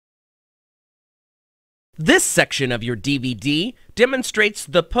This section of your DVD demonstrates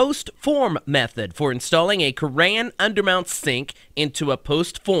the Postform method for installing a Karran undermount sink into a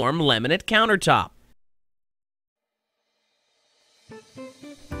Postform laminate countertop.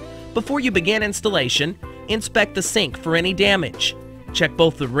 Before you begin installation, inspect the sink for any damage. Check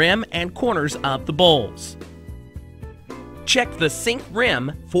both the rim and corners of the bowls. Check the sink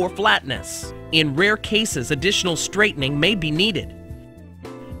rim for flatness. In rare cases, additional straightening may be needed.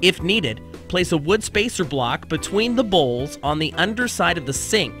 If needed, place a wood spacer block between the bowls on the underside of the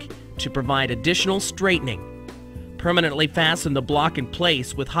sink to provide additional straightening. Permanently fasten the block in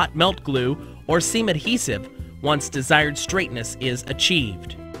place with hot melt glue or seam adhesive once desired straightness is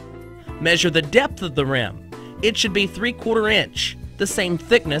achieved. Measure the depth of the rim. It should be 3/4 inch, the same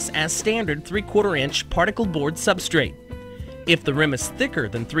thickness as standard 3/4 inch particle board substrate. If the rim is thicker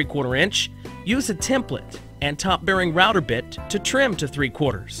than 3/4 inch, use a template and top bearing router bit to trim to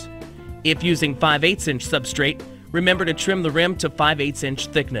 3/4. If using 5/8 inch substrate, remember to trim the rim to 5/8 inch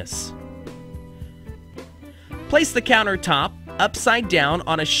thickness. Place the countertop upside down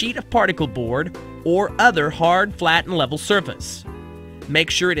on a sheet of particle board or other hard, flat, and level surface. Make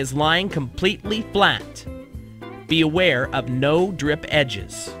sure it is lying completely flat. Be aware of no drip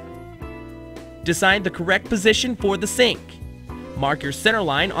edges. Decide the correct position for the sink. Mark your center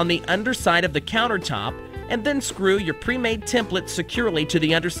line on the underside of the countertop and then screw your pre-made template securely to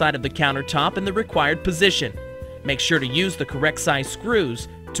the underside of the countertop in the required position. Make sure to use the correct size screws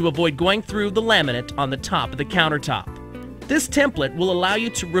to avoid going through the laminate on the top of the countertop. This template will allow you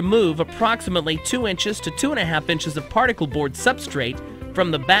to remove approximately 2 inches to 2.5 inches of particle board substrate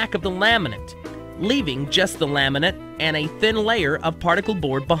from the back of the laminate, leaving just the laminate and a thin layer of particle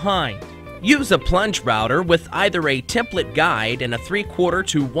board behind. Use a plunge router with either a template guide and a 3/4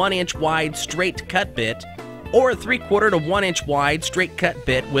 to 1 inch wide straight cut bit or a 3/4 to 1 inch wide straight cut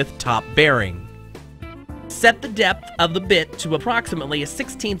bit with top bearing. Set the depth of the bit to approximately a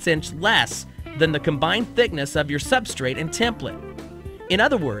 1/16 inch less than the combined thickness of your substrate and template. In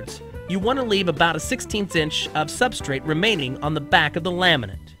other words, you want to leave about a 1/16 inch of substrate remaining on the back of the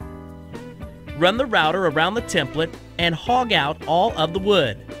laminate. Run the router around the template and hog out all of the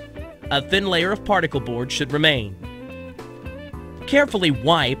wood. A thin layer of particle board should remain. Carefully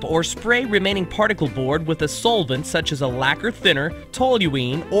wipe or spray remaining particle board with a solvent such as a lacquer thinner,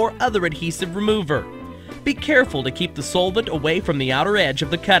 toluene, or other adhesive remover. Be careful to keep the solvent away from the outer edge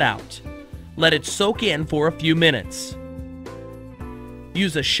of the cutout. Let it soak in for a few minutes.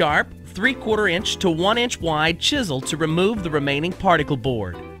 Use a sharp 3/4 inch to 1 inch wide chisel to remove the remaining particle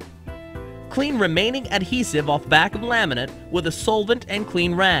board. Clean remaining adhesive off back of laminate with a solvent and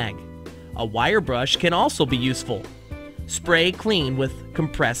clean rag. A wire brush can also be useful. Spray clean with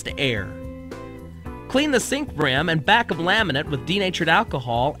compressed air. Clean the sink rim and back of laminate with denatured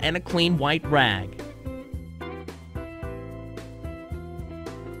alcohol and a clean white rag.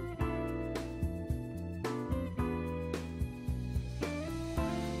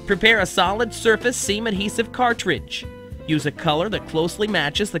 Prepare a solid surface seam adhesive cartridge. Use a color that closely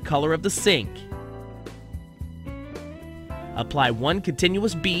matches the color of the sink. Apply one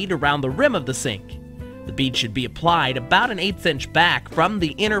continuous bead around the rim of the sink. The bead should be applied about an 1/8 inch back from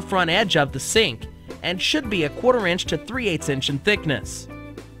the inner front edge of the sink and should be a 1/4 inch to 3/8 inch in thickness.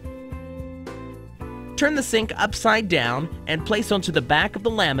 Turn the sink upside down and place onto the back of the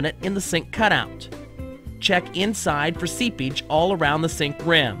laminate in the sink cutout. Check inside for seepage all around the sink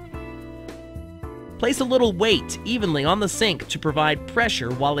rim. Place a little weight evenly on the sink to provide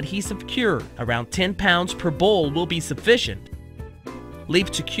pressure while adhesive cure. Around 10 pounds per bowl will be sufficient. Leave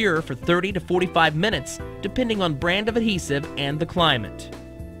to cure for 30 to 45 minutes depending on brand of adhesive and the climate.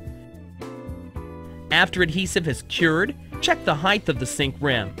 After adhesive has cured, check the height of the sink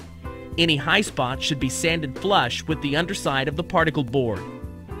rim. Any high spots should be sanded flush with the underside of the particle board.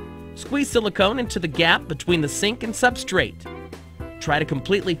 Squeeze silicone into the gap between the sink and substrate. Try to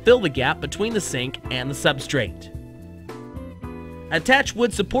completely fill the gap between the sink and the substrate. Attach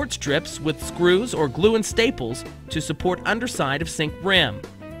wood support strips with screws or glue and staples to support underside of sink rim.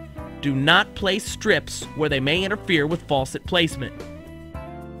 Do not place strips where they may interfere with faucet placement.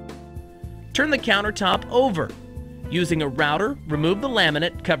 Turn the countertop over. Using a router, remove the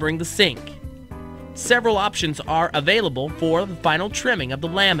laminate covering the sink. Several options are available for the final trimming of the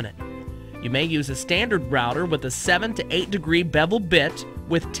laminate. You may use a standard router with a 7 to 8 degree bevel bit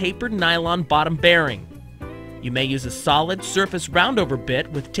with tapered nylon bottom bearing. You may use a solid surface roundover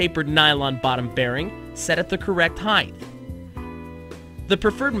bit with tapered nylon bottom bearing set at the correct height. The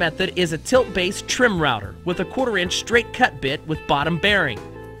preferred method is a tilt-based trim router with a 1/4 inch straight cut bit with bottom bearing.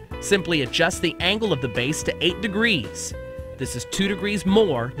 Simply adjust the angle of the base to 8 degrees. This is 2 degrees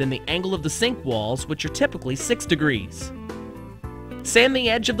more than the angle of the sink walls, which are typically 6 degrees. Sand the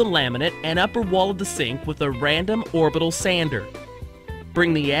edge of the laminate and upper wall of the sink with a random orbital sander.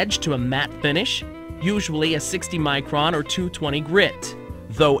 Bring the edge to a matte finish, usually a 60 micron or 220 grit,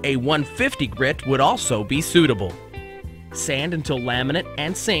 though a 150 grit would also be suitable. Sand until laminate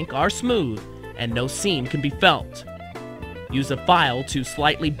and sink are smooth and no seam can be felt. Use a file to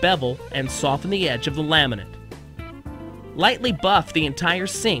slightly bevel and soften the edge of the laminate. Lightly buff the entire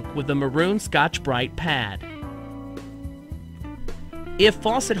sink with a maroon Scotch-Brite pad. If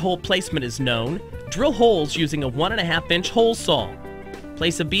faucet hole placement is known, drill holes using a 1.5-inch hole saw.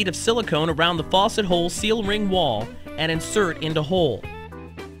 Place a bead of silicone around the faucet hole seal ring wall and insert into hole.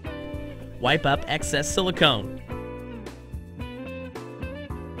 Wipe up excess silicone.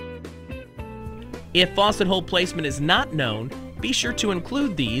 If faucet hole placement is not known, be sure to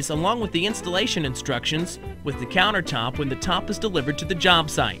include these along with the installation instructions with the countertop when the top is delivered to the job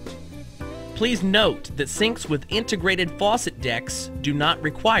site. Please note that sinks with integrated faucet decks do not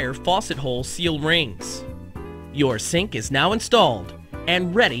require faucet hole seal rings. Your sink is now installed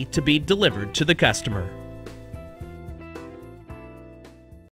and ready to be delivered to the customer.